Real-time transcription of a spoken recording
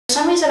For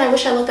some reason, I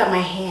wish I looked at my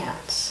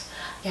hands.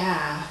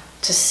 Yeah,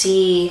 to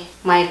see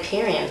my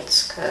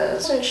appearance,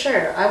 because I wasn't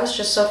sure. I was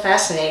just so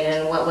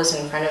fascinated in what was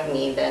in front of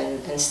me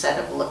then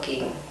instead of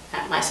looking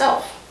at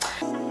myself.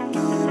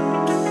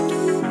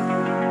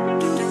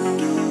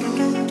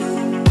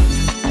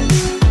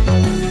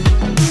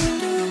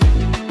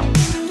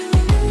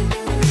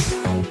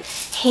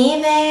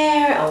 Hey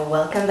there,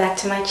 welcome back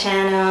to my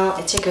channel.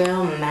 It's your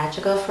girl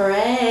Magical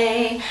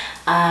Foray.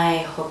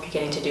 I hope you're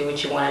getting to do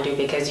what you want to do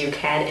because you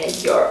can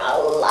and you're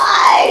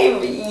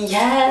alive.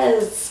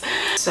 Yes.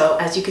 So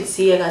as you can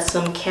see, I got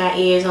some cat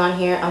ears on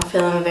here. I'm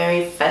feeling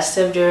very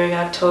festive during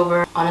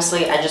October.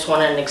 Honestly, I just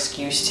wanted an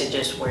excuse to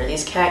just wear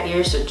these cat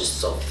ears. They're just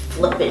so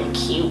flippin'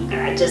 cute and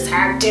I just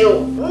had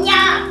to.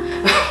 Yeah.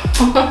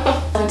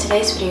 In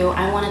today's video,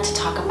 I wanted to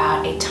talk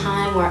about a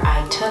time where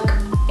I took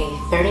a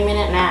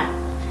 30-minute nap.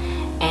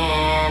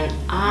 And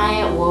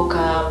I woke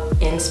up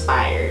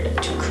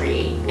inspired to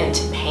create and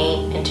to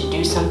paint and to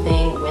do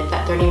something with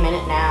that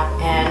 30-minute nap.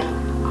 And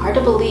hard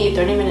to believe,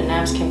 30-minute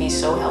naps can be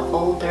so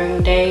helpful during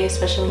the day,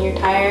 especially when you're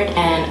tired.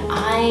 And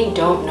I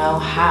don't know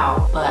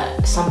how,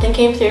 but something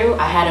came through.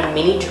 I had a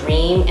mini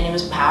dream and it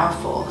was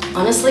powerful.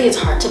 Honestly, it's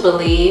hard to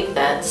believe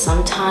that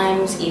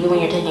sometimes, even when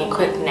you're taking a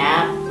quick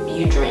nap,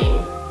 you dream.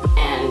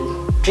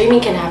 And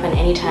dreaming can happen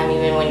anytime,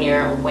 even when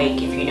you're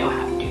awake, if you know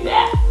how to do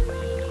that.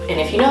 And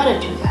if you know how to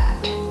do that,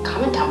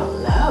 comment down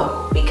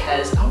below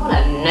because I want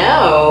to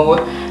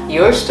know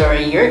your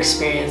story, your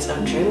experience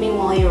of dreaming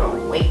while you're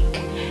awake.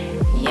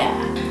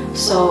 Yeah,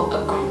 so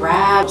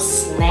grab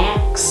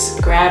snacks,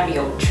 grab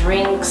your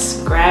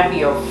drinks, grab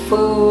your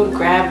food,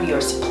 grab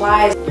your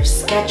supplies, your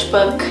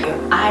sketchbook, your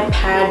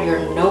iPad, your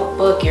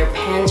notebook, your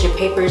pens, your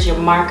papers, your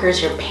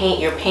markers, your paint,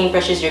 your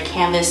paintbrushes, your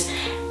canvas,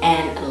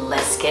 and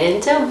let's get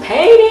into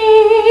painting.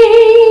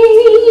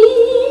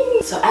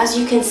 So as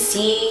you can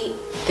see,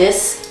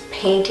 this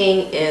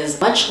painting is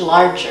much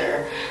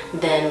larger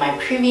than my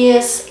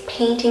previous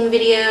painting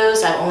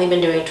videos. I've only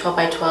been doing 12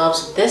 by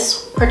 12s.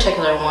 This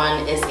particular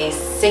one is a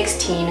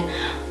 16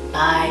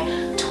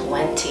 by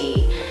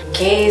 20.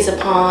 Gaze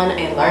upon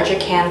a larger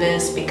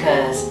canvas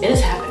because it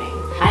is happening.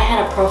 I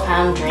had a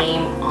profound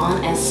dream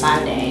on a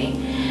Sunday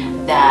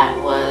that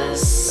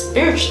was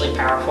spiritually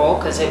powerful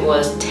because it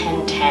was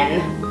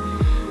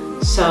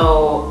 10/10.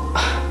 So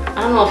I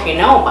don't know if you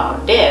know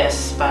about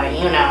this, but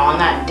you know, on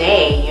that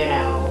day, you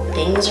know,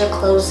 things are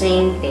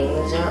closing,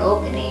 things are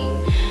opening.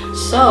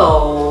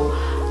 So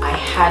I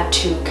had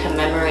to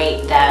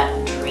commemorate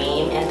that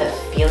dream and the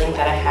feeling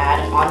that I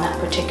had on that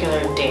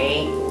particular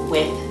day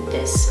with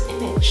this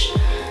image.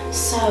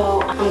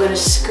 So I'm gonna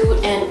scoot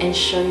in and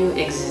show you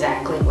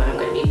exactly what I'm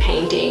gonna be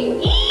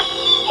painting.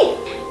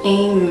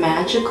 A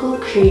magical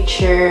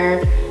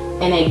creature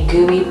and a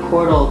gooey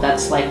portal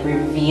that's like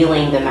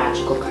revealing the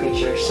magical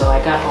creature. So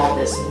I got all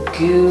this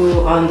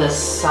goo on the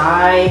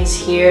sides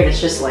here. It's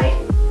just like,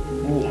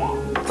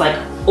 it's like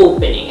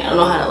opening. I don't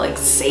know how to like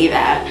say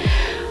that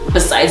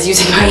besides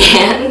using my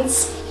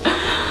hands.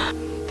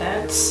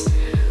 That's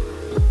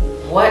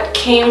what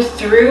came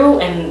through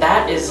and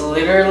that is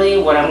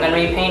literally what I'm gonna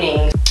be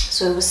painting.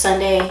 So it was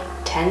Sunday,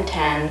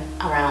 10/10,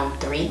 around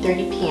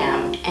 3:30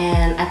 p.m.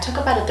 and I took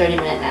about a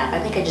 30-minute nap. I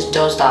think I just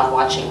dozed off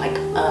watching like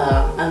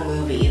a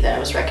movie that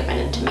was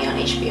recommended to me on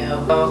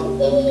HBO. Oh,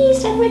 yay,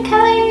 start with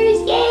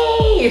colors,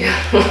 yay!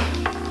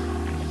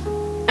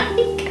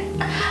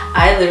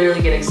 I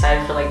literally get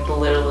excited for like the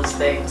littlest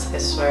things, I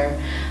swear.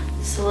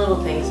 It's the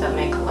little things that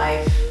make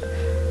life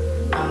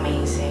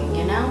amazing,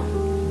 you know?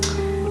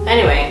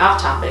 Anyway,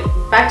 off topic,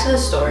 back to the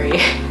story.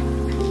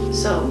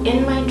 So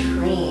in my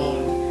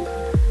dream,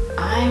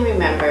 I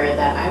remember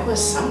that I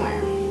was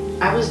somewhere.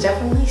 I was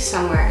definitely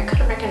somewhere. I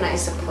couldn't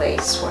recognize the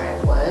place where I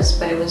was,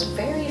 but it was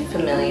very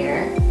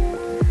familiar,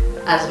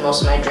 as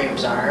most of my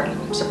dreams are.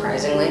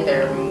 Surprisingly,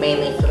 they're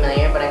mainly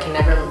familiar, but I can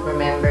never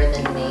remember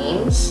the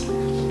names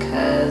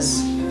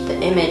because the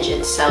image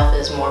itself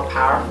is more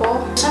powerful.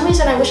 For some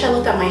reason, I wish I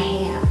looked at my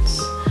hands.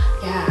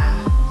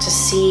 Yeah, to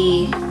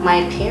see my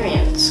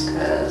appearance,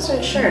 because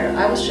sure,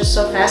 I was just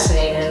so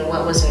fascinated in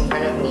what was in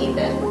front of me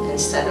then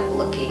instead of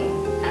looking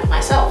at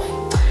myself.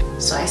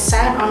 So I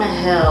sat on a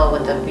hill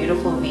with a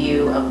beautiful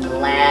view of the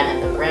land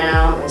and the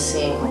ground and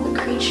seeing all the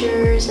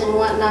creatures and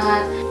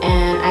whatnot.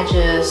 And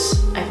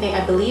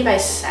I believe I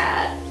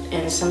sat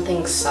in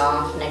something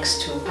soft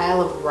next to a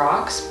pile of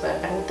rocks,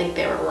 but I don't think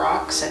they were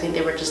rocks. I think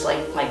they were just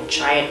like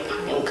giant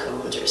pine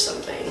cones or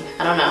something.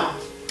 I don't know.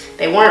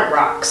 They weren't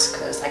rocks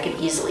because I could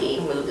easily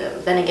move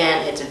them. Then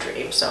again, it's a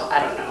dream, so I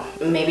don't know.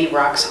 Maybe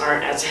rocks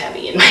aren't as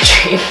heavy in my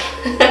dream.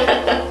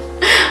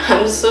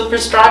 I'm super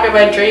strong in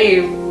my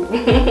dream.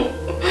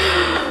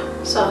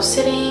 So I was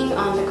sitting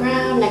on the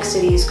ground next to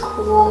these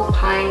cool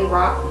pine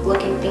rock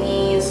looking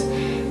thingies,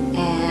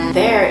 and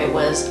there it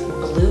was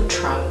blue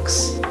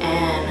trunks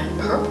and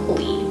purple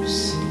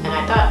leaves. And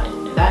I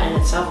thought that in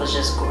itself was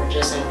just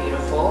gorgeous and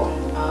beautiful.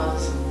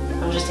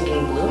 I'm just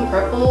thinking blue and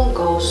purple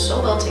go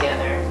so well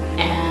together.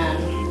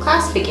 And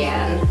class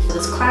began. So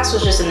this class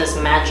was just in this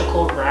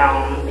magical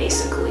realm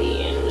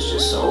basically, and it was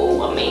just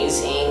so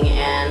amazing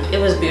and it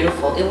was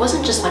beautiful. It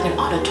wasn't just like an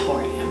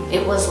auditorium.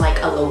 It was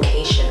like a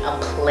location, a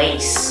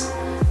place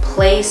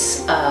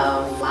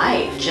of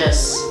life.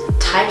 Just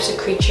types of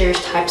creatures,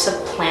 types of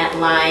plant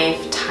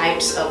life,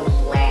 types of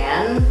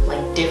land,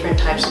 like different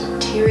types of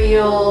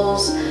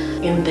materials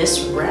in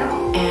this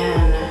realm.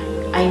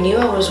 And I knew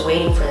I was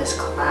waiting for this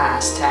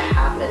class to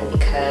happen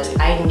because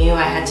I knew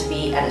I had to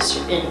be at a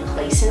certain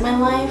place in my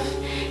life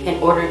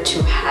in order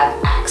to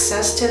have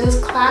access to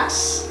this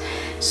class.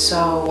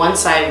 So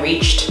once I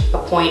reached a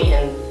point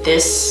in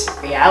this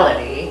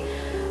reality,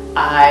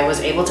 I was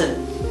able to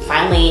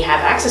finally have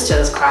access to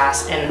this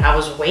class, and I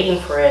was waiting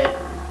for it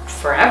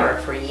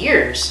forever, for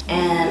years.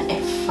 And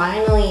it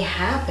finally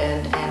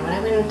happened, and when I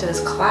went into this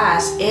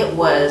class, it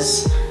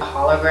was a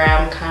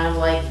hologram kind of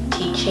like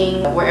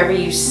teaching. Wherever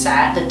you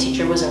sat, the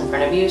teacher was in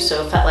front of you,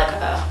 so it felt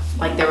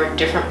like there were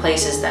different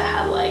places that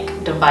had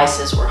like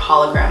devices where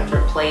holograms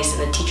were placed,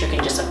 and the teacher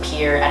can just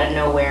appear out of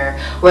nowhere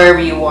wherever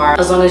you are,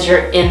 as long as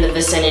you're in the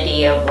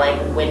vicinity of like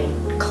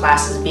when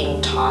class is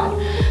being taught,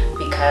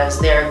 because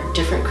there are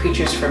different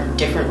creatures from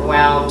different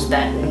realms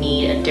that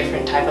need a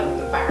different type of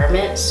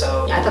environment.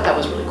 So I thought that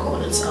was really cool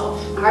in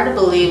itself. Hard to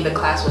believe the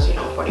class was,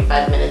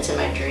 45 minutes in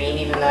my dream,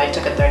 even though I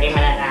took a 30-minute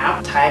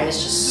nap. Time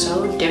is just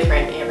so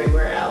different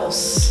everywhere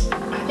else.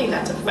 I think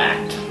that's a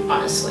fact,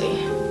 honestly.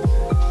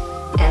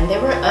 And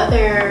there were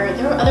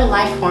other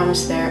life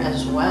forms there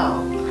as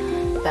well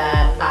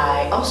that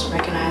I also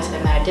recognized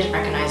and that I didn't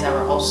recognize that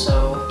were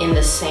also in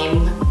the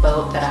same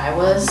boat that I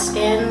was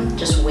in,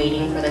 just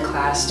waiting for the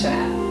class to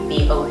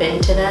be open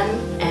to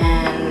them.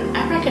 And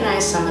I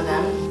recognized some of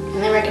them,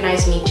 and they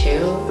recognized me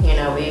too.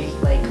 We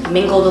like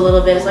mingled a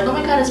little bit. It's like, oh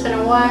my god, it's been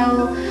a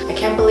while. I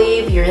can't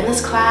believe you're in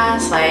this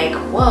class. Like,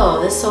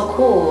 whoa, this is so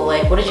cool.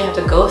 Like, what did you have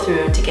to go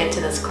through to get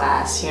to this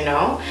class,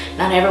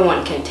 Not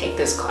everyone can take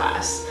this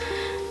class.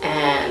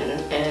 And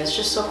it's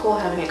just so cool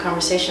having a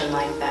conversation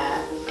like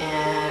that.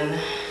 And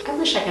I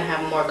wish I can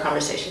have more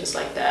conversations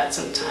like that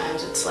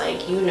sometimes. It's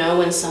like,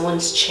 when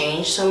someone's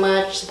changed so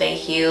much, they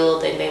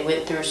healed and they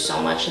went through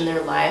so much in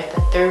their life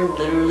that they're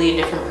literally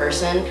a different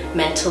person,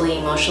 mentally,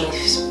 emotionally,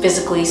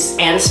 physically,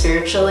 and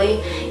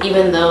spiritually.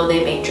 Even though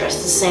they may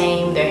dress the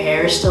same, their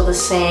hair is still the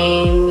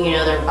same,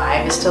 their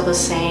vibe is still the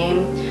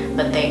same,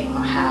 but they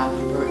have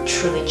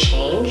truly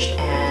changed.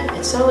 And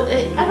it's so,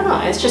 I don't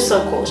know, it's just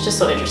so cool. It's just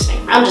so interesting.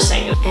 I'm just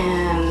saying.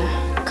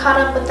 And caught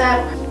up with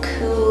that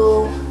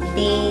cool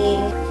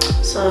being.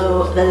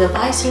 So the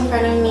device in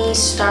front of me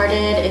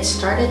started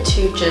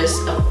to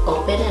just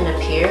open and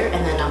appear,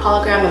 and then a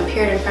hologram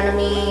appeared in front of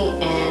me,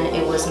 and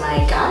it was my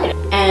guide.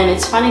 And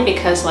it's funny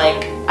because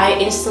like I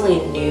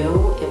instantly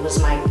knew it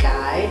was my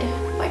guide,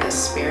 like a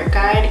spirit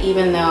guide,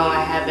 even though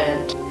I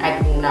haven't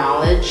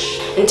acknowledged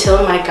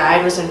until my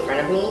guide was in front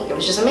of me. It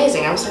was just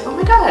amazing. I was like, oh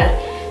my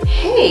god,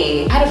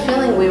 hey, I had a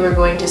feeling we were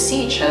going to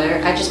see each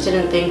other. I just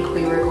didn't think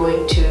we were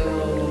going to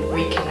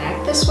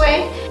reconnect this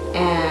way.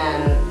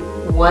 And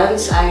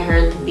once I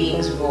heard the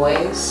being's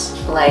voice,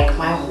 like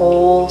my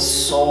whole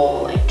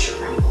soul like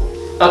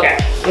trembled. Okay,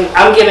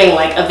 I'm giving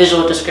like a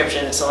visual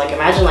description. So like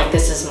imagine like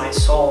this is my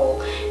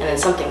soul, and then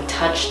something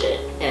touched it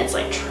and it's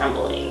like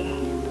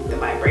trembling, the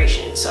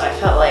vibration. So I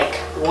felt like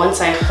once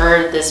I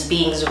heard this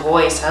being's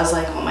voice, I was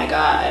like, oh my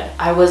god,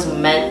 I was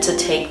meant to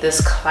take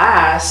this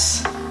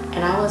class,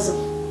 and I was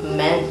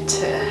meant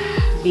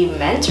to be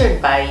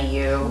mentored by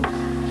you.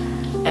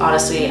 And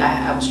honestly,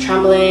 I was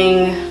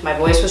trembling, my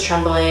voice was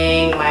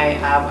trembling,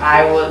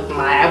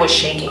 I was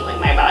shaking, like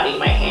my body,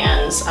 my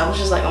hands. I was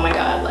just like, oh my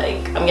god,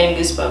 like I'm getting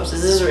goosebumps,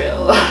 this is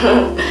real.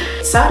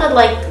 It sounded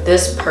like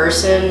this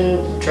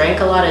person drank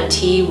a lot of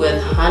tea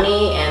with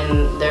honey,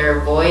 and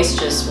their voice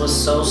just was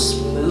so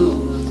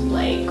smooth.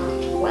 Like,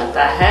 what the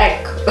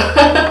heck?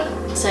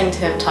 Listening to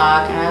him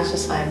talk, and I was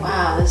just like,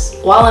 wow, this.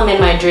 While I'm in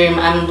my dream,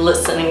 I'm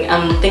listening,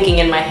 I'm thinking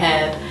in my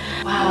head,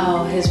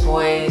 wow, his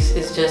voice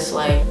is just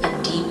like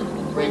a deep,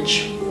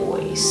 rich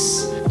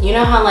voice. You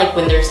know how like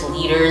when there's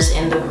leaders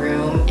in the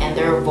room and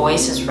their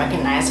voice is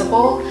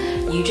recognizable,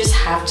 you just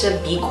have to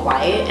be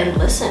quiet and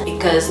listen,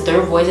 because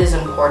their voice is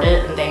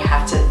important, and they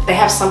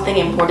have something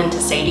important to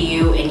say to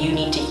you, and you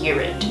need to hear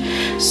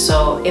it.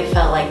 So it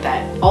felt like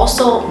that.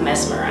 Also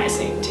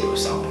mesmerizing too,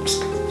 so I'm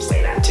just gonna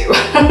say that too.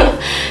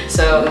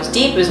 So it was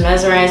deep, it was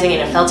mesmerizing,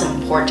 and it felt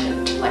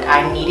important. Like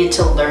I needed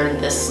to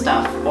learn this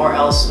stuff, or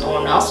else no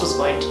one else was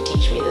going to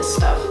teach me this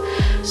stuff.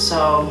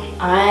 So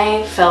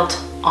I felt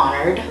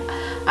honored.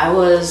 I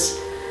was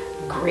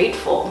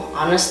grateful,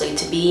 honestly,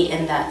 to be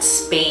in that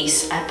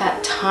space at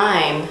that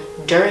time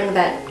during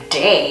that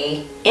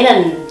day in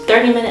a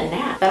 30-minute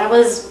nap. That I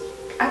was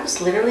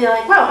literally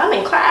like, wow, I'm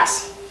in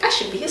class. I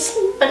should be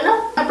asleep, but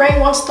no, my brain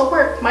wants to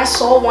work. My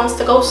soul wants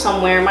to go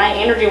somewhere. My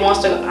energy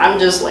wants to go. I'm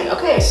just like,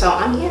 okay, so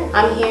I'm here.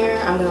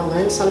 I'm gonna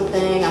learn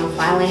something. I'm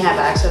finally have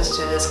access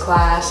to this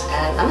class,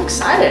 and I'm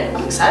excited.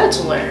 I'm excited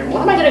to learn.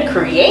 What am I gonna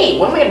create?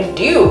 What am I gonna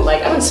do?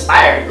 Like, I'm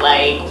inspired.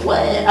 Like,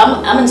 what?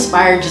 I'm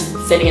inspired just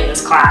sitting in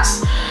this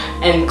class,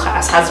 and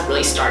class hasn't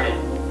really started.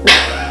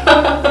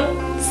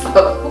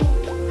 So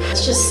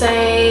let's just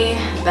say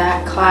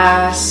that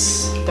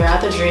class,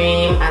 throughout the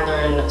dream, I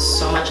learned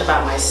so much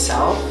about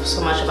myself,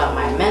 so much about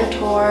my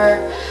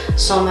mentor,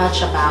 so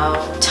much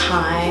about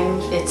time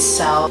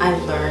itself. I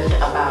learned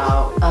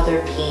about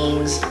other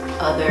beings,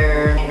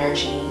 other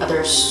energy,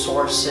 other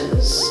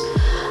sources.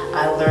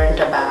 I learned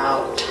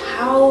about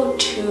how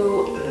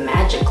to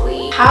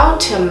magically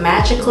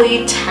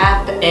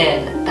tap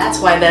in. That's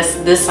why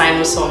this sign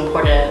was so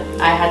important.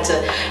 I had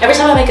to, every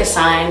time I make a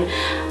sign,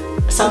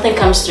 something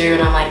comes through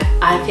and I'm like,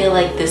 I feel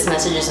like this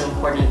message is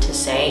important to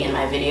say in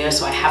my video,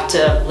 so I have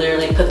to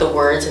literally put the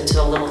words into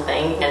the little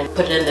thing and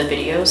put it in the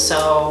video.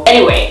 So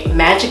anyway,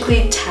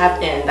 magically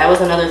tap in. That was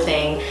another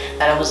thing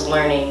that I was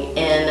learning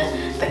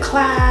in the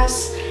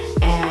class,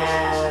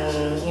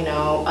 and you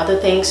know, other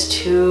things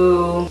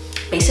to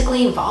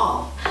basically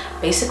evolve,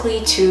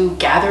 basically to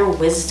gather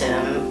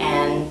wisdom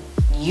and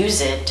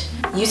use it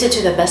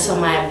to the best of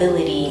my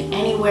ability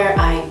anywhere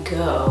I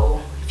go,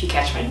 if you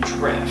catch my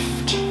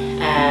drift,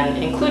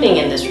 and including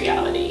in this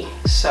reality.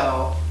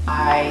 So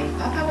I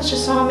thought that was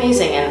just so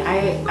amazing, and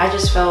I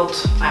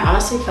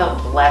honestly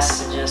felt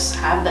blessed to just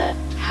have the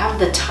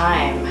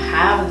time,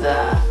 have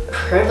the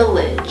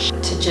privilege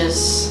to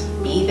just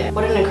be there.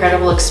 What an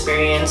incredible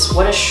experience.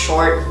 What a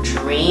short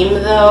dream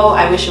though.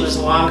 I wish it was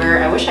longer.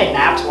 I wish I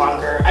napped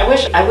longer. I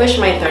wish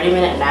my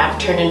 30-minute nap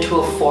turned into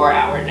a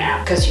 4-hour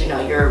nap, because you know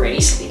you're already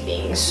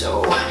sleeping,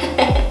 so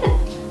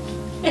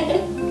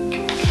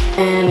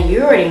and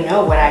you already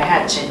know what I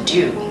had to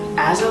do.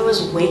 As I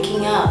was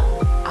waking up,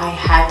 I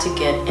had to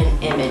get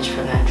an image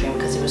from that dream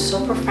because it was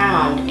so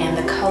profound and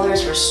the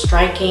colors were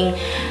striking.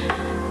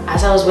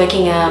 As I was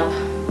waking up,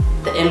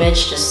 the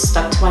image just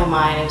stuck to my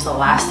mind. It was the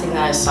last thing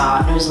that I saw,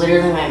 and it was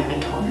literally my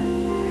mentor.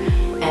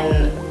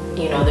 And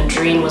you know, the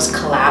dream was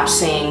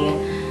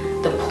collapsing,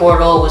 the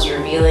portal was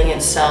revealing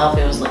itself.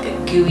 It was like a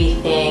gooey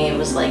thing. It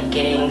was like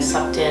getting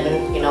sucked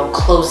in, you know,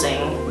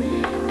 closing.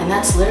 And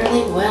that's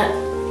literally what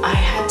I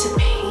had to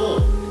paint.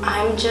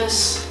 I'm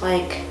just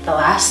like, the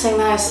last thing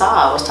that I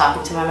saw, I was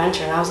talking to my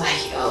mentor and I was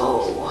like,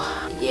 yo,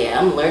 yeah,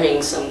 I'm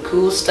learning some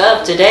cool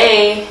stuff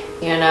today,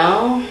 you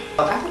know?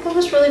 I thought that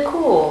was really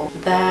cool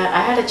that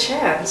I had a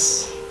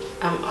chance.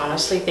 I'm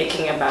honestly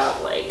thinking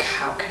about like,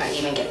 how can I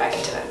even get back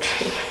into that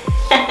dream?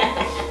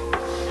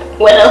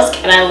 What else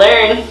can I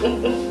learn?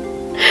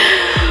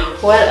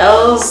 What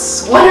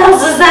else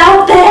is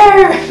out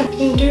there?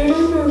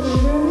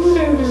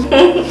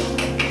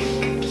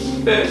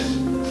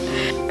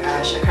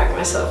 Gosh, I cracked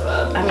myself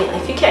up. I mean,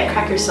 if you can't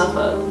crack yourself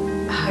up,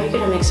 how are you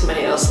gonna make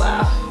somebody else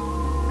laugh?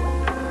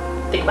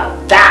 Think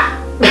about that.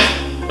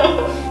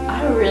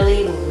 I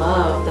really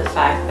love the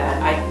fact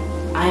that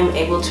I'm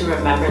able to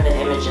remember the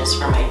images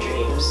from my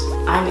dreams.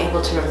 I'm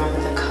able to remember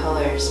the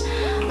colors.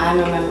 I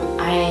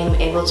am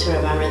able to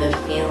remember the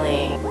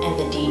feeling and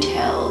the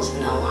details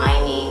and the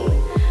lining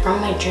from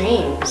my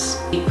dreams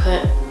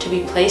to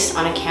be placed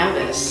on a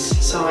canvas,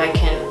 so I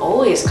can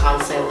always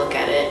constantly look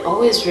at it,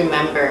 always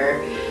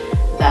remember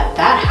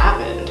that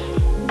happened,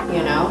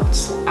 you know?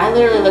 So I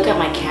literally look at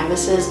my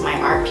canvases, my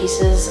art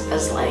pieces,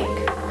 as like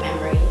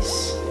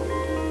memories.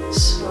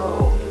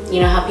 So, you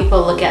know how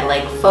people look at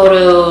like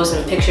photos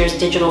and pictures,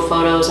 digital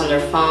photos on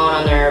their phone,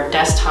 on their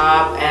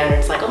desktop, and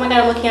it's like, oh my god,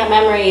 I'm looking at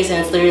memories, and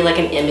it's literally like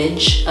an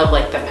image of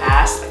like the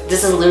past.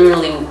 This is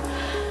literally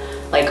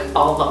like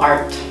all the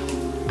art.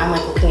 I'm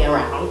like looking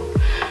around.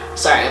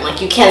 Sorry, I'm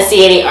like, you can't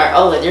see any art.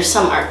 Oh, there's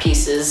some art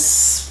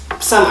pieces,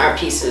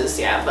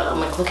 yeah, but I'm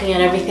like looking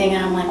at everything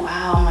and I'm like,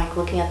 wow, I'm like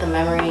looking at the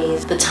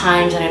memories, the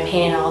times that I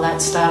painted, all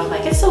that stuff.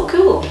 Like, it's so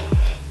cool.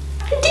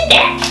 I did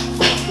that.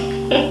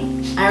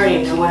 I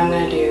already know what I'm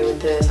gonna do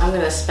with this. I'm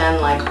gonna spend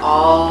like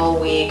all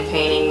week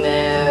painting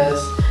this.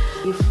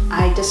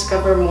 I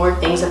discover more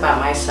things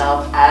about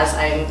myself as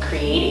I'm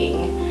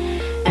creating,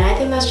 and I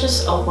think that's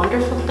just a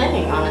wonderful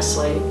thing,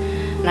 honestly.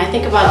 And I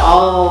think about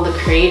all the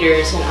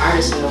creators and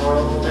artists in the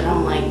world, and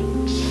I'm like,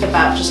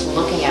 about just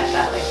looking at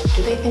that, like,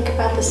 do they think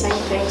about the same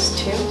things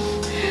too?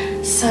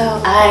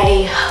 So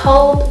I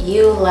hope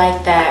you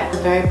like that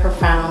very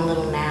profound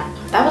little nap.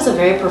 That was a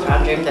very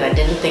profound dream that I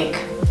didn't think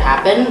would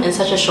happen in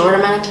such a short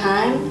amount of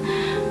time,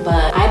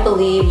 but I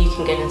believe you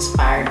can get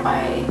inspired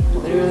by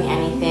literally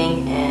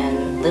anything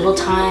in little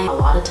time, a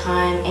lot of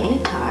time,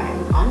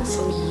 anytime,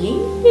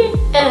 honestly.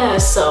 Yeah,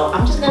 so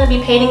I'm just gonna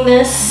be painting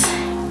this,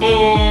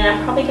 and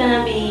I'm probably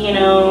gonna be, you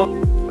know,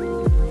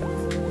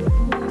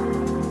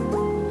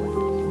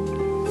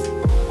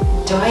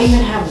 do I even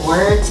have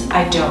words?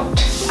 I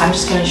don't. I'm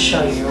just gonna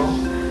show you.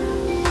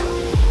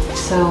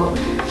 So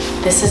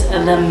this is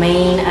the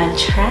main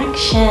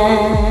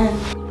attraction.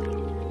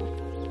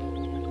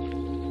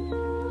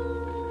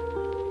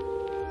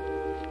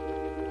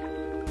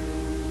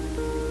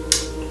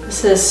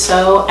 This is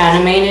so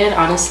animated,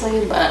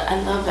 honestly, but I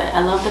love it.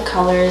 I love the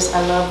colors.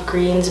 I love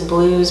greens,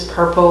 blues,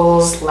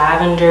 purples,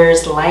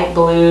 lavenders, light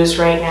blues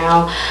right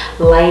now,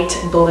 light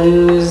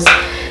blues.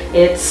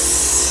 It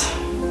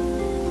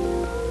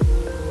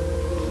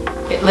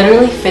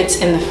literally fits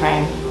in the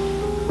frame.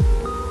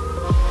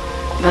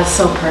 That's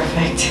so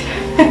perfect.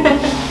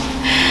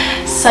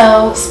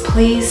 So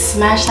please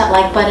smash that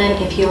like button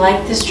if you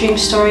like this dream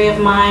story of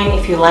mine,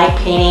 if you like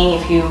painting,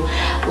 if you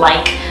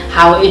like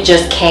how it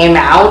just came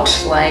out,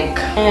 like,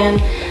 and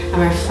I'm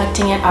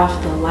reflecting it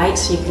off the light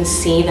so you can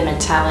see the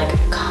metallic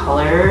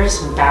colors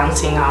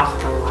bouncing off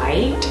the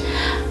light.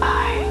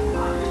 I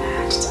love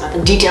that. It's about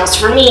the details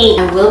for me.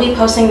 I will be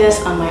posting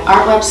this on my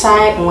art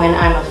website when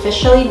I'm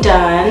officially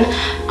done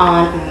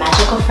on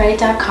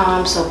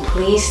magicalfreddy.com, so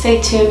please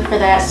stay tuned for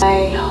that.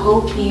 I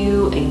hope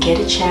you get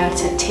a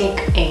chance to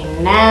take a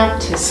nap,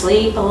 to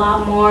sleep a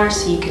lot more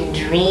so you can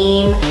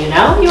dream. You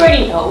know, you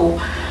already know.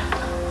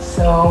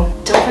 So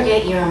don't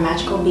forget, you're a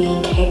magical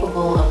being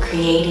capable of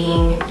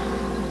creating,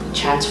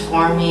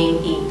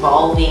 transforming,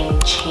 evolving,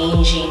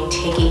 changing,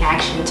 taking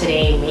action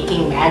today,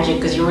 making magic,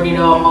 because you already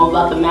know I'm all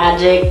about the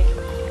magic.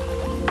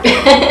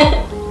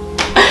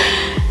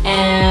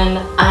 And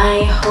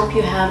I hope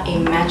you have a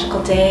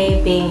magical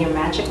day being your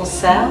magical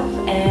self,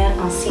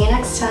 and I'll see you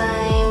next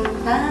time.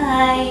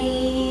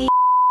 Bye.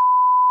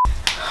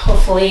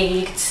 Hopefully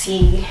you can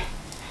see.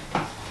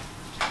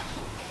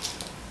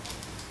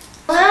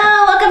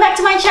 Hello, welcome back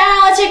to my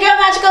channel. It's your girl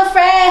Magical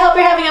Frey. Hope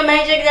you're having a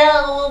magic day.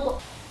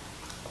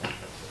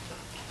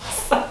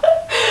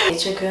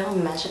 It's your girl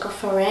Magical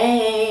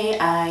Frey.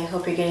 I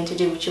hope you're getting to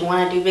do what you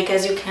want to do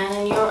because you can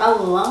and you're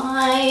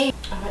alive.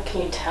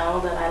 Can you tell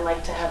that I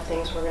like to have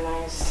things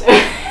organized?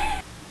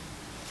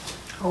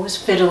 Always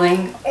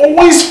fiddling.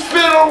 Always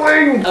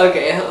fiddling!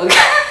 Okay, okay.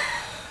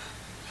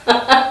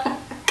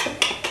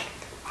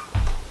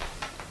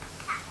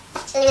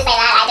 Shouldn't even say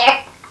that either.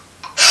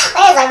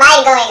 Where is my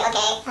mind going?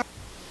 Okay.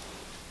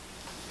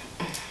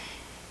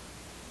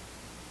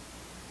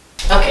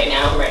 Okay,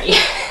 now I'm ready.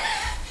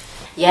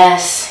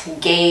 Yes,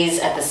 gaze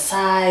at the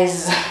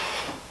size.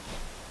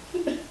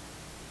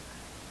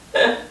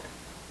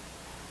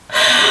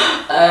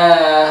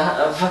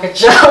 I'm fucking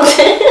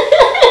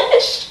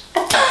childish.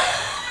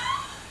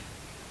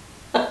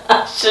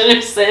 I should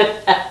have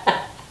said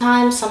that.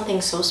 Sometimes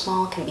something so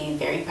small can be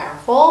very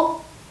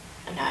powerful.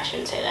 No, I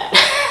shouldn't say that.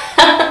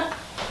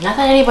 Not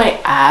that anybody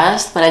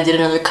asked, but I did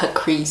another cut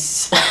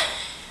crease.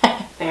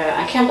 Yeah,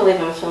 I can't believe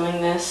I'm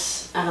filming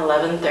this at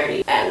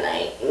 11:30 at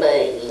night.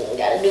 But you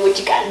gotta do what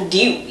you gotta do,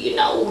 you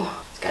know.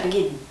 It's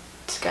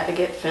gotta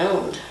get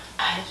filmed.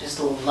 I just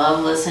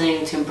love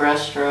listening to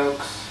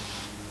brushstrokes.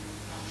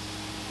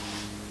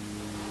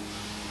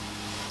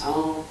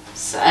 So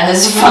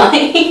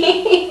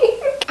satisfying.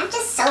 I'm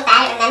just so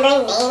bad at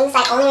remembering names.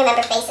 I only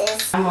remember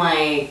faces. I'm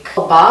like,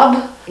 oh,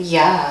 Bob?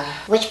 Yeah.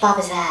 Which Bob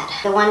is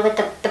that? The one with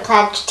the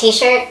plaid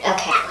t-shirt?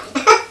 Okay.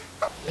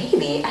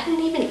 Maybe. I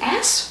didn't even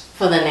ask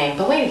for the name.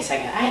 But wait a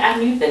second. I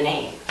knew the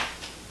name.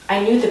 I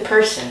knew the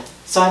person.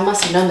 So I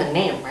must have known the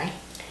name, right?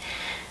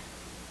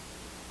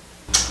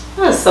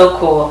 That was so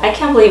cool. I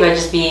can't believe I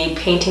just be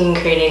painting and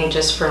creating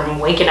just from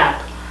waking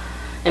up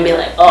and be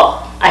like,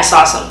 oh, I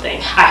saw something.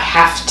 I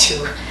have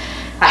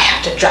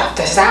to drop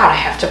this out. I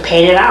have to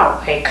paint it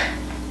out. Like,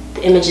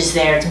 the image is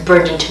there. It's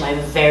burned into my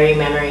very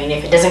memory. And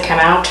if it doesn't come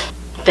out,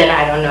 then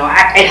I don't know.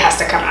 It has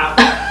to come out.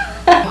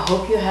 I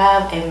hope you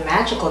have a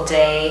magical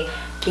day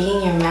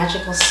being your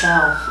magical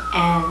self.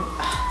 And,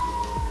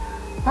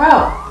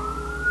 bro.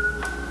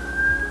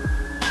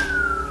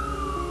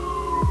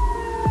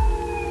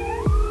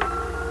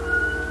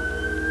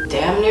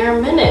 Damn near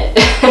a minute.